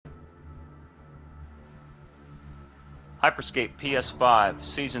Hyperscape PS5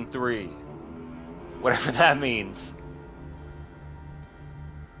 Season 3. Whatever that means.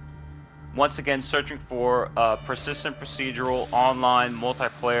 Once again, searching for a persistent procedural, online,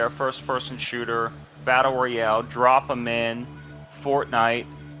 multiplayer, first-person shooter, battle royale, drop 'em in, Fortnite,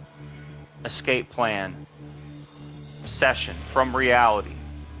 escape plan, session from reality.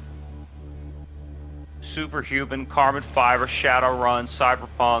 Superhuman, Carbon Fiber, Shadowrun,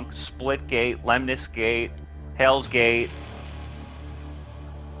 Cyberpunk, Splitgate, Lemnis Gate, Hell's Gate,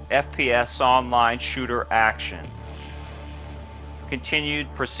 FPS online shooter action. Continued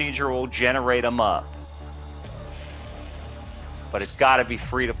procedural, generate 'em up. But it's gotta be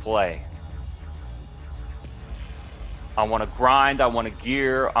free to play. I want to grind, I want to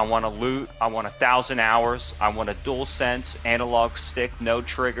gear, I want to loot, I want 1,000 hours, I want a DualSense, analog stick, no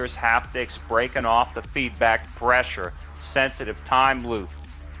triggers, haptics, breaking off the feedback, pressure, sensitive time loop.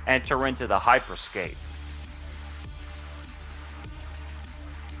 Enter into the Hyperscape.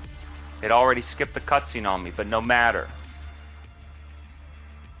 It already skipped the cutscene on me, but no matter.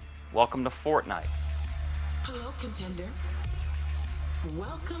 Welcome to Fortnite. Hello, contender.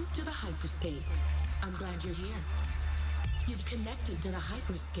 Welcome to the Hyperscape. I'm glad you're here. You've connected to the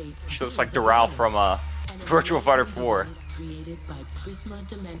Hyperscape. She looks like Doral from Virtual Fighter 4. Created by Prisma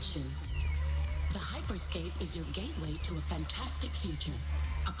Dimensions. The Hyperscape is your gateway to a fantastic future.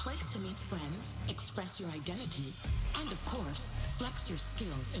 A place to meet friends, express your identity, and of course, flex your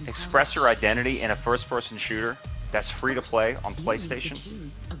skills. Express your identity in a first-person shooter that's free to play on PlayStation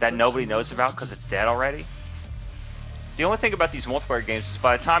that nobody knows about because it's dead already. The only thing about these multiplayer games is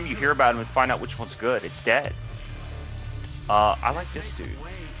by the time you hear about them and find out which one's good, it's dead. I like this dude,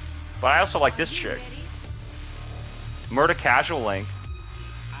 but I also like this chick. Murder Casual Link.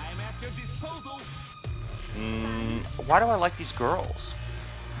 Why do I like these girls?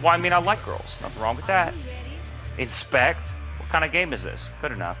 Well, I mean, I like girls. Nothing wrong with that. Inspect. What kind of game is this?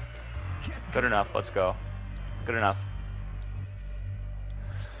 Good enough. Good enough. Let's go. Good enough.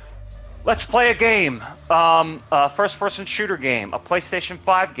 Let's play a game. A first-person shooter game. A PlayStation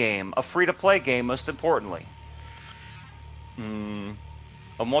 5 game. A free-to-play game, most importantly.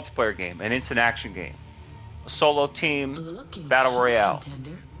 A multiplayer game. An instant action game. A solo team. Battle Royale.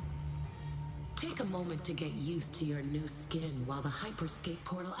 Contender. Take a moment to get used to your new skin while the Hyperscape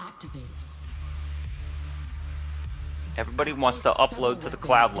portal activates. Everybody wants to upload to the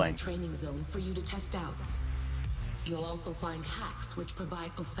cloud link. Training zone for you to test out. You'll also find hacks which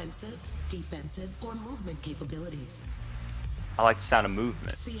provide offensive, defensive, or movement capabilities. I like the sound of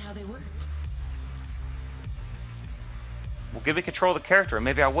movement. See how they work. Well, give me control of the character, and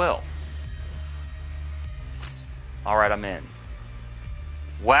maybe I will. Alright, I'm in.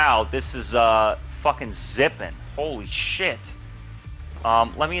 Wow, this is fucking zipping. Holy shit.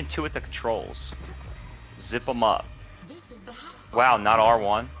 Let me intuit the controls. Zip them up. Wow, not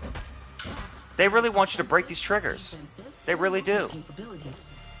R1. They really want you to break these triggers. They really do.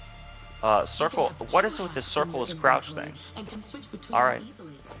 Circle. What is it with this circle is crouch thing? Alright.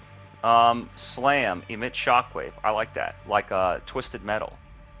 Slam. Emit shockwave. I like that. Like Twisted Metal.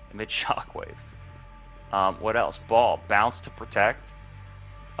 Emit shockwave. What else? Ball. Bounce to protect.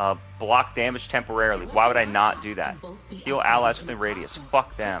 Block damage temporarily. Why would I not do that? Heal allies within radius.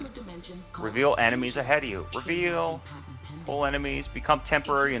 Fuck them. Reveal enemies ahead of you. Reveal. Pull enemies. Become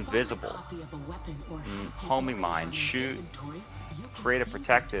temporary invisible. Homing mine. Shoot. Create a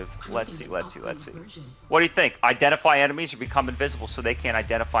protective. Let's see. Let's see. Let's see. What do you think? Identify enemies or become invisible so they can't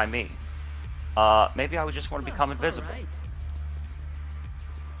identify me? Maybe I would just want to become invisible.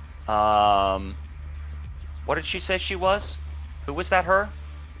 What did she say she was? Who was that, her?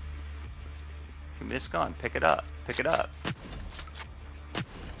 Give me this gun. Pick it up. Pick it up.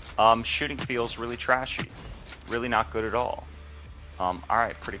 Shooting feels really trashy. Really not good at all.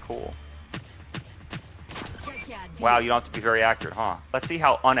 Alright, pretty cool. Wow, you don't have to be very accurate, huh? Let's see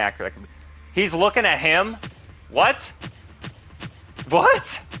how unaccurate I can be. He's looking at him? What?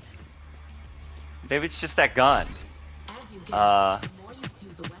 What? Maybe it's just that gun. Wow,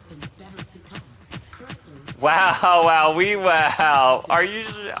 wow. Are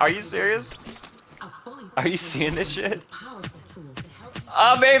you serious? Are you seeing this shit?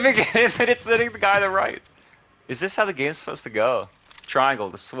 I'm aiming at him and it's hitting the guy on the right. Is this how the game's supposed to go? Triangle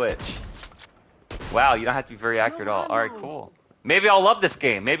to switch. Wow, you don't have to be very accurate at all. Alright, cool. Maybe I'll love this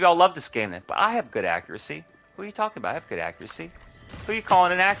game. Maybe I'll love this game then. But I have good accuracy. Who are you talking about? I have good accuracy. Who are you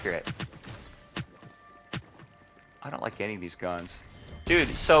calling inaccurate? I don't like any of these guns. Dude,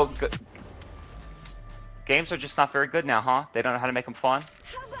 so... games are just not very good now, huh? They don't know how to make them fun?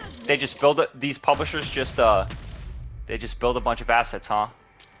 They just build it... These publishers just, they just build a bunch of assets, huh?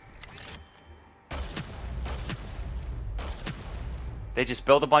 They just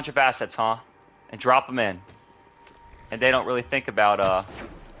build a bunch of assets, huh? And drop them in. And they don't really think about,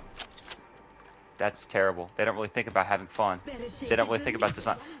 That's terrible. They don't really think about having fun. They don't really think about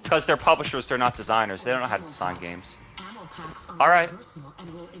design. Because they're publishers, they're not designers. They don't know how to design games. Alright.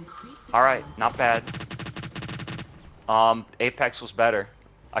 Alright, not bad. Apex was better.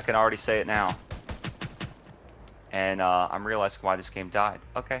 I can already say it now. And, I'm realizing why this game died.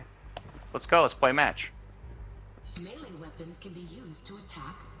 Okay. Let's go, let's play a match. Melee weapons can be used to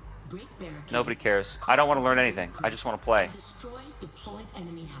attack, break barricades. Nobody cares. I don't want to learn anything. I just want to play.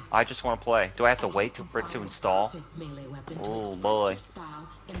 I just want to play. Do I have to wait for it to install? Oh boy.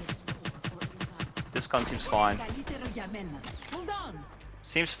 This gun seems fine.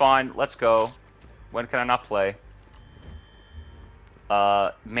 Seems fine. Let's go. When can I not play?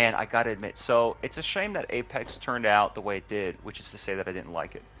 Man, I gotta admit. So, it's a shame that Apex turned out the way it did, which is to say that I didn't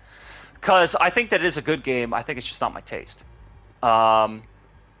like it. Because I think that it is a good game. I think it's just not my taste.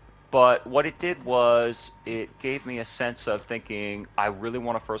 But what it did was it gave me a sense of thinking I really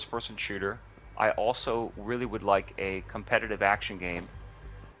want a first-person shooter. I also really would like a competitive action game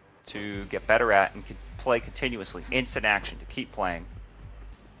to get better at and play continuously. Instant action, to keep playing.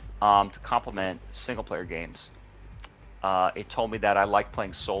 To complement single-player games. It told me that I like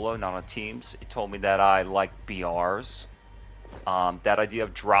playing solo, not on teams. It told me that I like BRs. That idea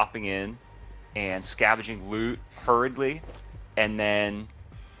of dropping in and scavenging loot hurriedly, and then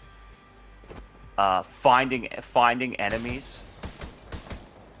finding enemies,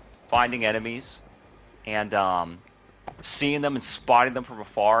 and seeing them and spotting them from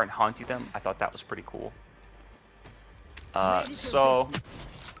afar and hunting them. I thought that was pretty cool. So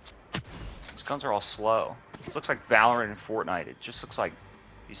these guns are all slow. This looks like Valorant and Fortnite. It just looks like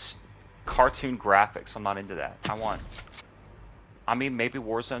these cartoon graphics. I'm not into that. I mean, maybe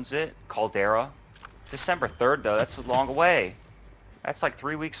Warzone's it. Caldera. December 3rd, though. That's a long away. That's like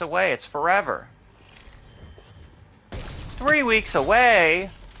 3 weeks away. It's forever. 3 weeks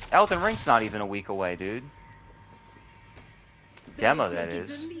away? Elden Ring's not even a week away, dude. Demo, that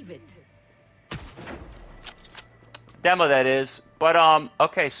is. Demo, that is. But,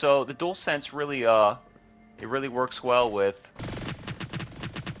 okay, so the DualSense really, it really works well with...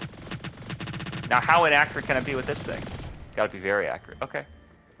 Now, how inaccurate can it be with this thing? Gotta be very accurate. Okay.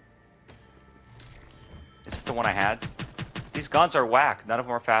 Is this the one I had? These guns are whack. None of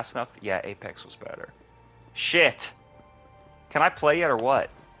them are fast enough. Yeah, Apex was better. Shit! Can I play yet or what?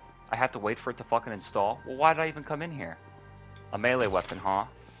 I have to wait for it to fucking install? Well, why did I even come in here? A melee weapon, huh?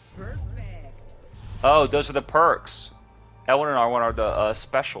 Perfect. Oh, those are the perks. L1 and R1 are the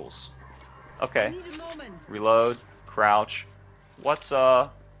specials. Okay. Reload. Crouch. What's,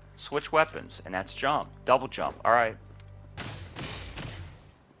 switch weapons? And that's jump. Double jump. Alright.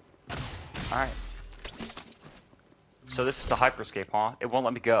 Alright. So this is the Hyperscape, huh? It won't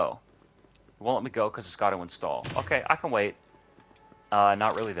let me go. It won't let me go because it's got to install. Okay, I can wait.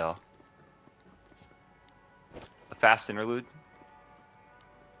 Not really, though. A fast interlude?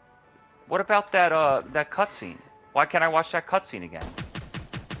 What about that, that cutscene? Why can't I watch that cutscene again?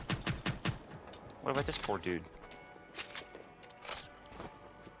 What about this poor dude?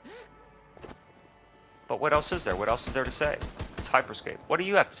 But what else is there? What else is there to say? It's Hyperscape. What do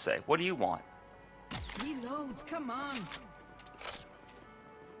you have to say? What do you want? Reload, come on.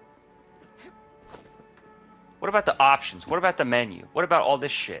 What about the options? What about the menu? What about all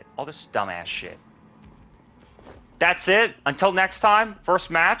this shit? All this dumbass shit. That's it? Until next time? First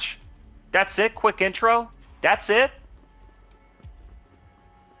match? That's it? Quick intro? That's it?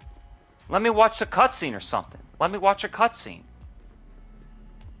 Let me watch the cutscene or something. Let me watch a cutscene.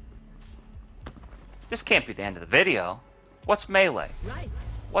 This can't be the end of the video. What's melee? Right.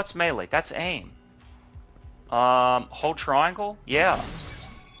 What's melee? That's aim. Hold triangle? Yeah.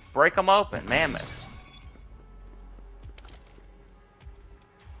 Break them open. Mammoth.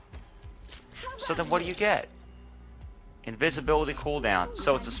 So then what do you get? Invisibility cooldown.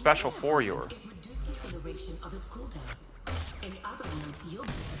 So it's a special for your. It reduces the duration of its cooldown. In other words, you'll be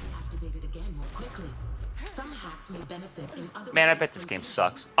able to activate it again more quickly. Some hacks may benefit in other Man, I ways bet this from game features.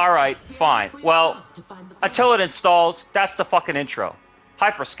 sucks. Alright, fine. Experiment for Well, yourself to find the until it installs, that's the fucking intro.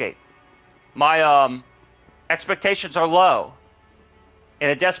 Hyperscape. My, expectations are low.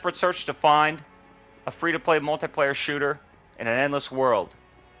 In a desperate search to find a free-to-play multiplayer shooter in an endless world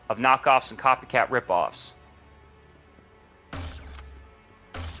of knockoffs and copycat rip-offs.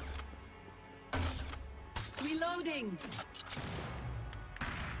 Reloading.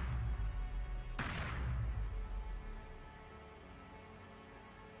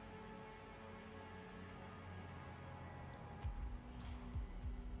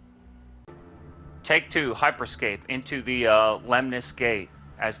 Take 2, Hyperscape, into the Lemnis Gate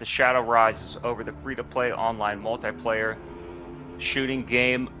as the shadow rises over the free-to-play online multiplayer shooting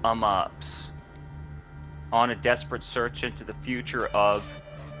game ups on a desperate search into the future of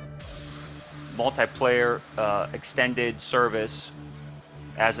multiplayer extended service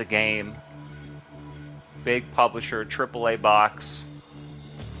as a game, big publisher, AAA box,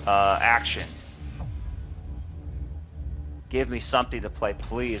 action. Give me something to play,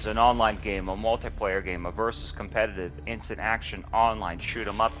 please. An online game, a multiplayer game, a versus competitive, instant action, online shoot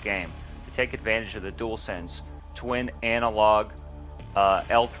 'em up game to take advantage of the DualSense twin analog,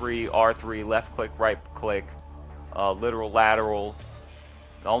 L3, R3, left click, right click, literal, lateral.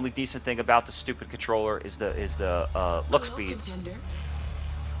 The only decent thing about the stupid controller is the look speed.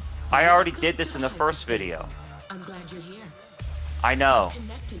 I already did this in the first video. I'm glad you're here. I know.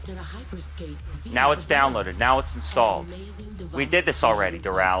 Connected to the Hyperscape via Now it's the downloaded. Now it's installed. We did this already,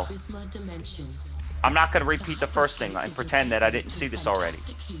 Royale. I'm not going to repeat the first thing and pretend that I didn't see this already.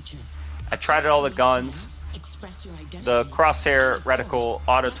 I tried all the guns. The crosshair reticle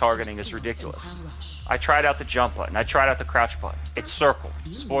auto-targeting is ridiculous. I tried out the jump button. I tried out the crouch button. It's circle.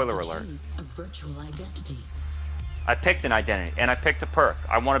 Spoiler alert. I picked an identity, and I picked a perk.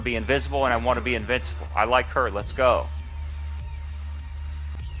 I want to be invisible, and I want to be invincible. I like her. Let's go.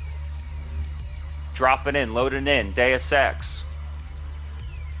 Dropping in, loading in, Deus Ex.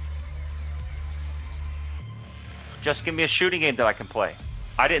 Just give me a shooting game that I can play.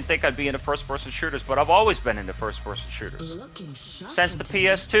 I didn't think I'd be into first-person shooters, but I've always been into first-person shooters. Since the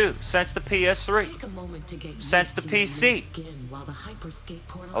PS2, since the PS3, since the PC.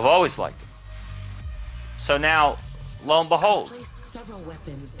 I've always liked it. So now, lo and behold,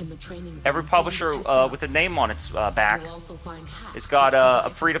 every publisher with a name on its back has got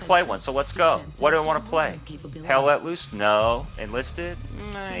a free-to-play one, so let's go. What do I want to play? Hell Let Loose? No. Enlisted?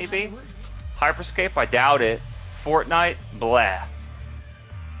 Maybe. Hyperscape? I doubt it. Fortnite? Blah.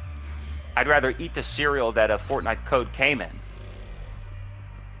 I'd rather eat the cereal that a Fortnite code came in.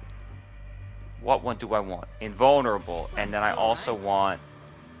 What one do I want? Invulnerable, and then I also want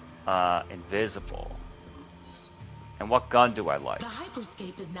invisible. And what gun do I like? The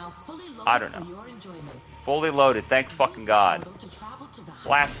Hyperscape is now fully loaded. I don't know. Fully loaded, thank fucking God.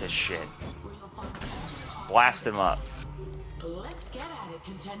 Blast this shit. Blast him up. Let's get at it,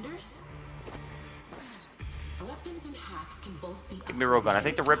 contenders. Weapons and hacks can both be. Give me a real gun. I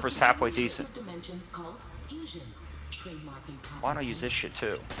think the Ripper's halfway decent. Why don't I use this shit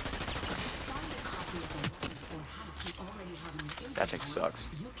too? That thing sucks.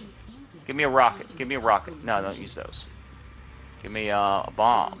 Give me a rocket. Give me a rocket. No, don't use those. Give me a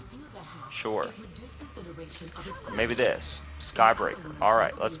bomb. Sure. Maybe this. Skybreaker.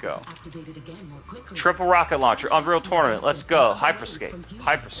 Alright, let's go. Triple rocket launcher. Unreal Tournament. Let's go. Hyperscape.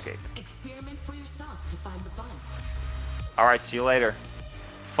 Hyperscape. Alright, see you later.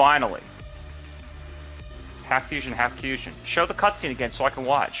 Finally. Half fusion, half fusion. Show the cutscene again so I can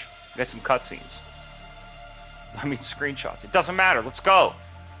watch. Get some cutscenes. I mean screenshots. It doesn't matter. Let's go.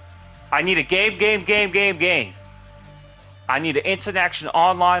 I need a game. I need an instant action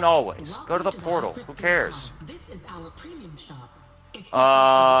online always. Go to the portal. Who cares?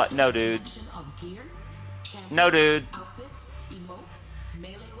 No, dude. No, dude.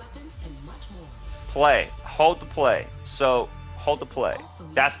 Play. Hold the play. So, hold the play.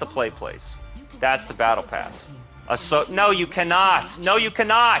 That's the play place. That's the battle pass. No, you cannot. No, you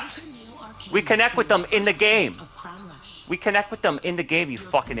cannot. We connect with them in the game. We connect with them in the game, you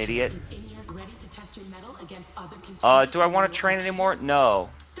fucking idiot. Do I want to train anymore? No.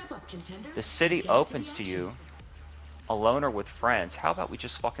 The city opens to you. Alone or with friends. How about we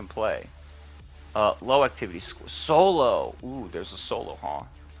just fucking play? Low activity. Solo. Ooh, there's a solo, huh?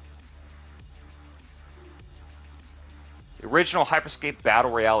 The original Hyperscape Battle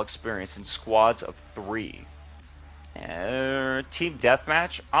Royale experience in squads of 3. Team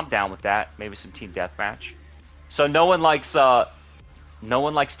Deathmatch? I'm down with that. Maybe some Team Deathmatch. So no one likes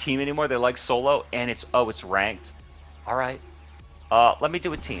team anymore. They like solo, and it's ranked. All right. Let me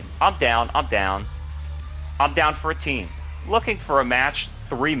do a team. I'm down. I'm down for a team. Looking for a match.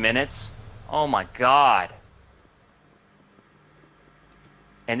 3 minutes. Oh my God.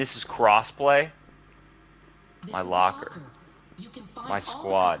 And this is crossplay. My locker. My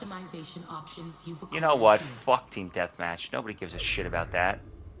squad. You know what? Fuck Team Deathmatch. Nobody gives a shit about that.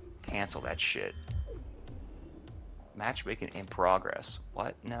 Cancel that shit. Matchmaking in progress.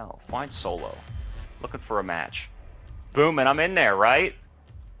 What? No. Find solo. Looking for a match. Boom, and I'm in there, right?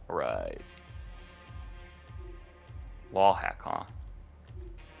 Right. Wall hack, huh?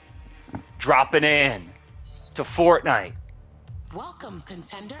 Dropping in to Fortnite. Welcome,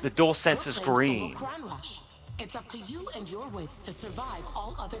 contender. The DualSense is You're playing green. Solo Crown Rush. It's up to you and your wits to survive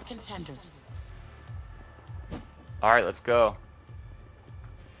all other contenders. Alright, let's go.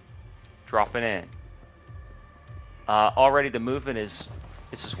 Dropping in. Already the movement is...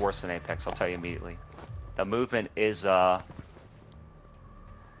 This is worse than Apex, I'll tell you immediately. The movement is,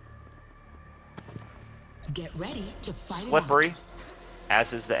 Get ready to fight. slippery,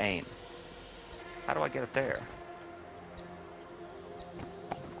 as is the aim. How do I get it there?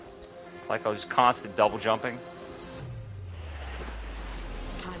 Like I was constant double jumping.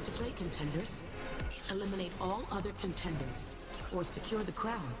 Time to play, contenders. Eliminate all other contenders, or secure the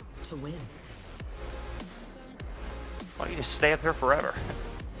crown to win. Why don't you just stay up here forever?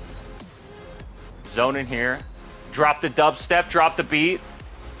 Zone in here. Drop the dubstep, drop the beat.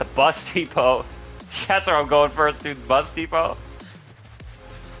 The bus depot. That's where I'm going first, dude. Bus depot.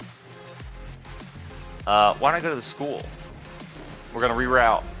 Why don't I go to the school? We're gonna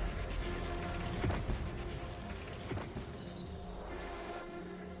reroute.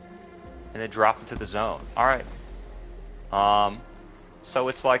 And then drop into the zone. Alright. So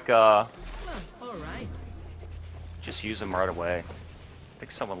it's like, All right. just use them right away. I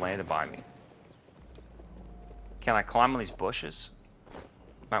think someone landed by me. Can I climb on these bushes?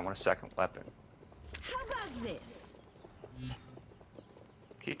 Might want a second weapon. How about this?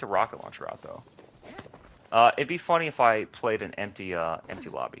 Keep the rocket launcher out, though. It'd be funny if I played an empty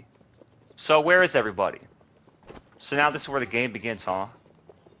lobby. So where is everybody? So now this is where the game begins, huh?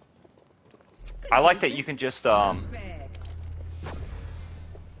 I like that you can just, Fair.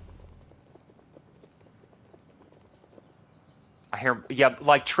 I hear, yeah,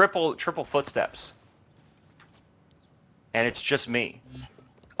 like triple footsteps. And it's just me.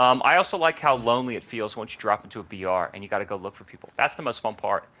 I also like how lonely it feels once you drop into a BR and you gotta go look for people. That's the most fun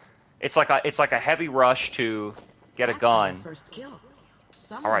part. It's like a heavy rush to get a gun. First kill.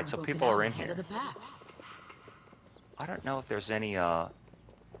 Alright, so people are in here. The pack. I don't know if there's any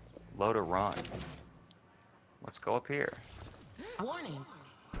low to run. Let's go up here. Warning.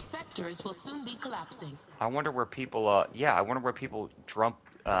 Sectors will soon be collapsing. I wonder where people yeah, I wonder where people drop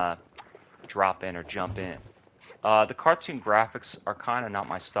in or jump in. The cartoon graphics are kind of not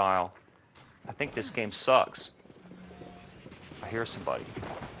my style. I think this game sucks. I hear somebody.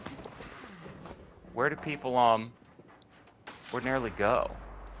 Where do people ordinarily go?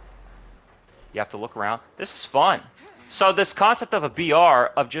 You have to look around. This is fun. So this concept of a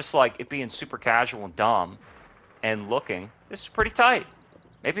BR, of just like it being super casual and dumb and looking, this is pretty tight.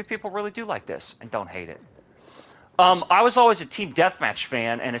 Maybe people really do like this and don't hate it. I was always a Team Deathmatch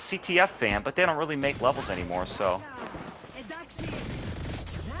fan and a CTF fan, but they don't really make levels anymore, so...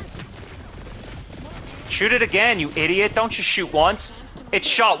 Shoot it again, you idiot. Don't just shoot once. It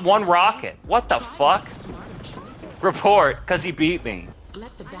shot one rocket. What the fuck? Report, because he beat me.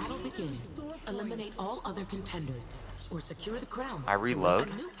 Let the battle begin. Eliminate all other contenders, or secure the crown. I reload. To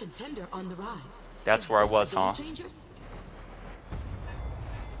win a new contender on the rise. That's Is where I this was, a game huh? changer?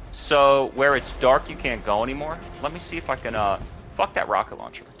 So, where it's dark, you can't go anymore? Let me see if I can, fuck that rocket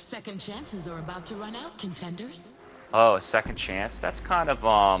launcher. Second chances are about to run out, contenders. Oh, a second chance? That's kind of,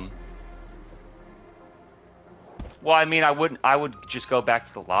 well, I mean, I would just go back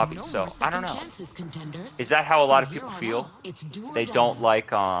to the lobby, No so, more I don't second know. chances, contenders. Is that how a lot of From people here on feel? out, it's do or They die. don't like,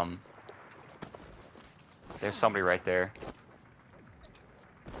 there's somebody right there.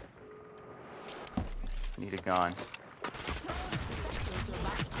 Need a gun.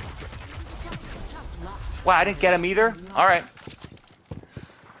 Wow, I didn't get him either? Alright.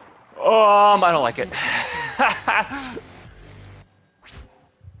 I don't like it.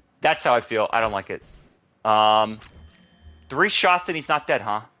 That's how I feel. I don't like it. 3 shots and he's not dead,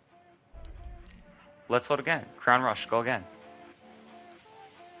 huh? Let's load again. Crown Rush, go again.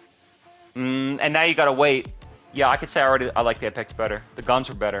 And now you gotta wait. Yeah, I could say I like the Apex better. The guns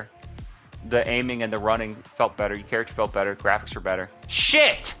were better. The aiming and the running felt better. Your character felt better. Graphics were better.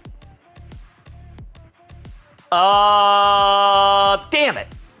 Shit! Damn it.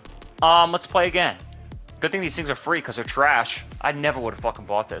 Let's play again. Good thing these things are free because they're trash. I never would have fucking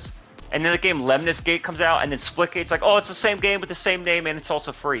bought this. And then the game Lemnis Gate comes out, and then Splitgate's like, oh, it's the same game with the same name, and it's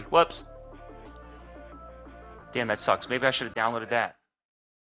also free. Whoops. Damn, that sucks. Maybe I should have downloaded that.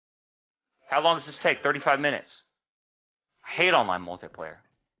 How long does this take? 35 minutes. I hate online multiplayer.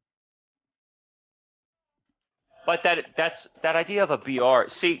 But that idea of a BR,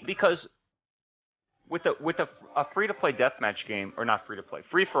 see, because with a free-to-play deathmatch game, or not free-to-play,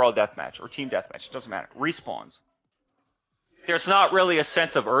 free-for-all deathmatch, or team deathmatch, it doesn't matter, respawns, there's not really a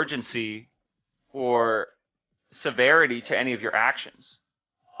sense of urgency or severity to any of your actions.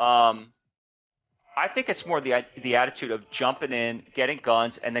 I think it's more the attitude of jumping in, getting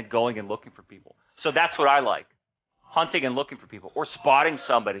guns, and then going and looking for people. So that's what I like. Hunting and looking for people. Or spotting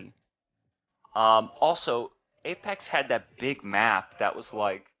somebody. Also, Apex had that big map that was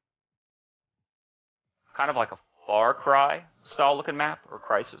like kind of like a Far Cry style looking map, or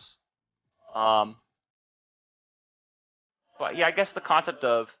Crisis. But yeah, I guess the concept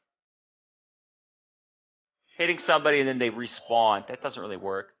of hitting somebody and then they respawn, that doesn't really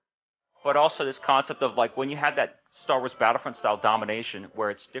work. But also this concept of like when you have that Star Wars Battlefront style domination where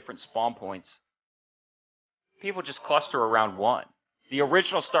it's different spawn points, people just cluster around one. The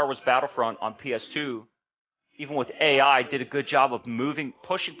original Star Wars Battlefront on PS2, even with AI, did a good job of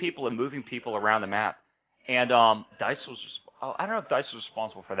pushing people and moving people around the map. And DICE was, I don't know if DICE was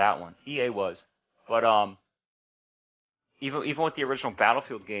responsible for that one. EA was. But even with the original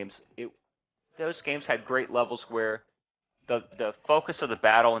Battlefield games, those games had great levels where the focus of the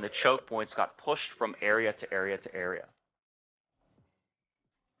battle and the choke points got pushed from area to area to area.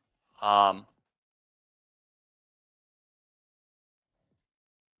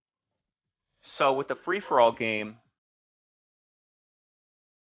 So with the free-for-all game,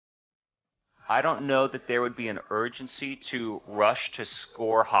 I don't know that there would be an urgency to rush to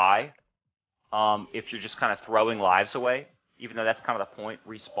score high if you're just kind of throwing lives away, even though that's kind of the point,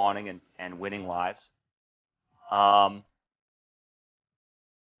 respawning and winning lives. But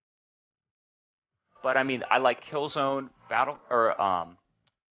I mean, I like Killzone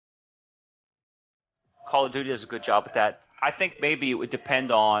Call of Duty does a good job with that. I think maybe it would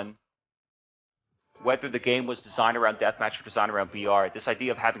depend on whether the game was designed around deathmatch or designed around BR. This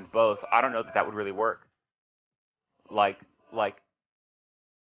idea of having both, I don't know that would really work. Because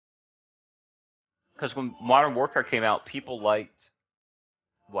when Modern Warfare came out, people liked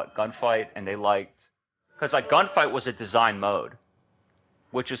Gunfight, and they liked, because like Gunfight was a design mode,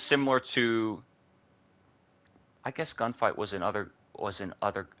 which is similar to, I guess Gunfight was in other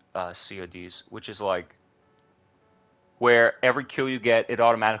CODs, which is like where every kill you get, it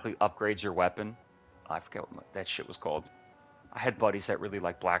automatically upgrades your weapon. I forget what that shit was called. I had buddies that really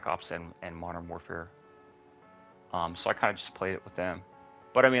liked Black Ops and Modern Warfare. So I kind of just played it with them.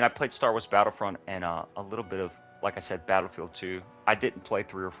 But I mean, I played Star Wars Battlefront and a little bit of, like I said, Battlefield 2. I didn't play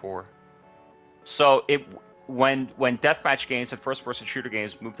 3 or 4. So when deathmatch games and first-person shooter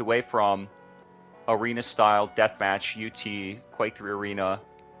games moved away from arena-style deathmatch, UT, Quake 3 Arena,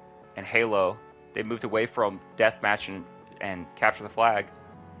 and Halo, they moved away from deathmatch and capture the flag.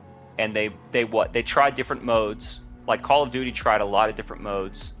 And they tried different modes. Like Call of Duty tried a lot of different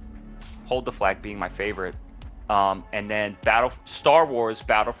modes. Hold the Flag being my favorite. And then Star Wars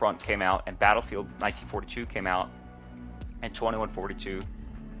Battlefront came out, and Battlefield 1942 came out, and 2142.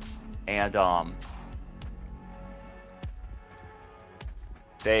 And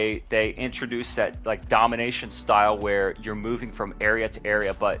they introduced that like domination style where you're moving from area to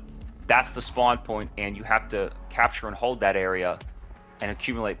area, but that's the spawn point, and you have to capture and hold that area and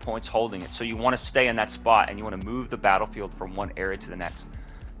accumulate points holding it. So you want to stay in that spot, and you want to move the battlefield from one area to the next.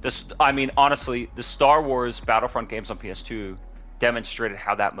 I mean, honestly, the Star Wars Battlefront games on PS2 demonstrated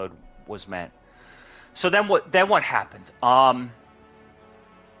how that mode was meant. So then what happened?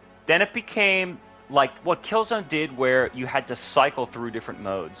 Then it became like what Killzone did, where you had to cycle through different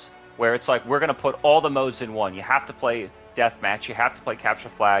modes, where it's like, we're going to put all the modes in one. You have to play deathmatch, you have to play capture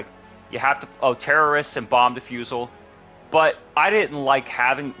flag, you have to terrorists and bomb defusal. But I didn't like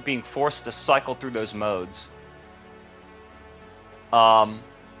being forced to cycle through those modes. I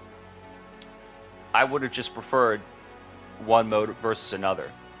would have just preferred one mode versus another.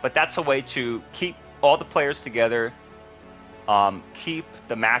 But that's a way to keep all the players together, keep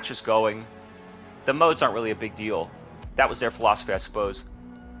the matches going. The modes aren't really a big deal. That was their philosophy, I suppose.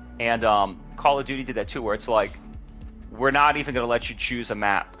 And Call of Duty did that too, where it's like, we're not even going to let you choose a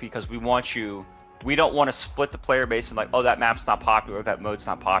map because we don't want to split the player base and like, oh, that map's not popular, that mode's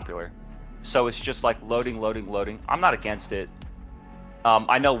not popular. So it's just like loading. I'm not against it.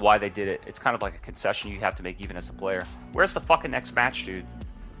 I know why they did it. It's kind of like a concession you have to make even as a player. Where's the fucking next match, dude?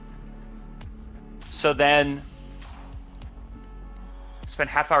 So then,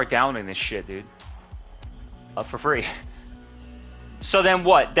 spend half hour downloading this shit, dude. For free. So then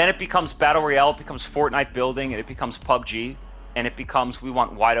what? Then it becomes Battle Royale, it becomes Fortnite building, and it becomes PUBG. And it becomes, we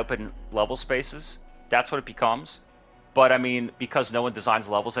want wide open level spaces. That's what it becomes. But I mean, because no one designs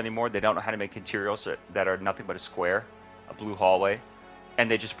levels anymore, they don't know how to make interiors that are nothing but a square, a blue hallway. And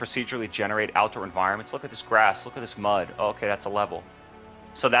they just procedurally generate outdoor environments. Look at this grass, look at this mud. Oh, okay, that's a level.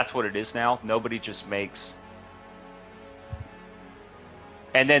 So that's what it is now. Nobody just makes...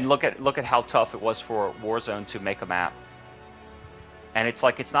 And then look at how tough it was for Warzone to make a map. And it's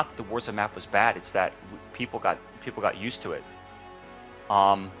like, it's not that the Warzone map was bad, it's that people got used to it.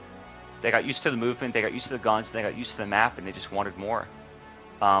 They got used to the movement, they got used to the guns, they got used to the map, and they just wanted more.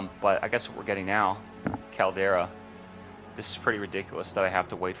 But I guess what we're getting now, Caldera, this is pretty ridiculous that I have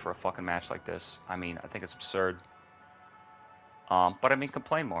to wait for a fucking match like this. I mean, I think it's absurd. But I mean,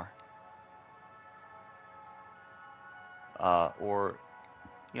 complain more. Or,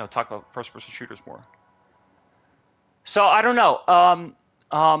 you know, talk about first-person shooters more. So, I don't know.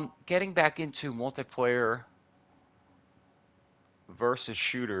 Getting back into multiplayer versus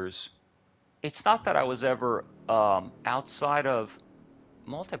shooters, it's not that I was ever outside of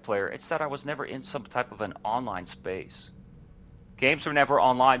multiplayer, it's that I was never in some type of an online space. Games were never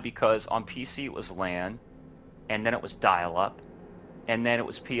online because on PC it was LAN, and then it was dial-up, and then it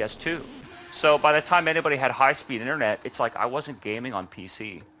was PS2. So by the time anybody had high-speed internet, it's like I wasn't gaming on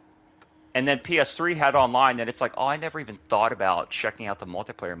PC. And then PS3 had online, and it's like, oh, I never even thought about checking out the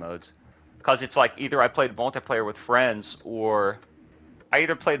multiplayer modes. Because it's like either I played multiplayer with friends, or... I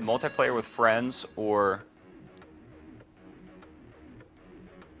either played multiplayer with friends, or...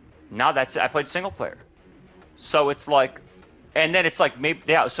 Now that's it. I played single player. So it's like... And then it's like, maybe...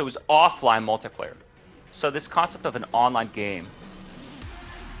 Yeah, so it was offline multiplayer. So this concept of an online game...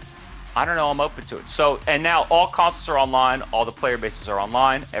 I don't know, I'm open to it. So, and now all consoles are online, all the player bases are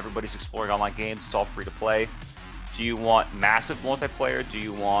online, everybody's exploring online games, it's all free to play. Do you want massive multiplayer? Do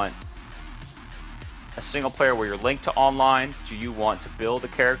you want a single player where you're linked to online? Do you want to build a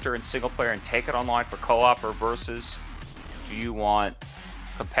character in single player and take it online for co-op or versus? Do you want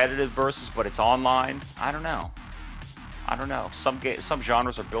competitive versus but it's online? I don't know. I don't know. Some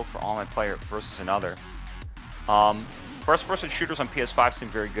genres are built for online player versus another. First-person shooters on PS5 seem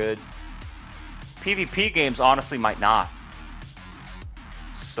very good. PvP games honestly might not.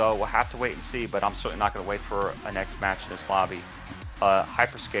 So we'll have to wait and see, but I'm certainly not going to wait for a next match in this lobby.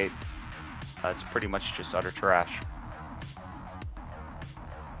 Hyperscape, it's pretty much just utter trash.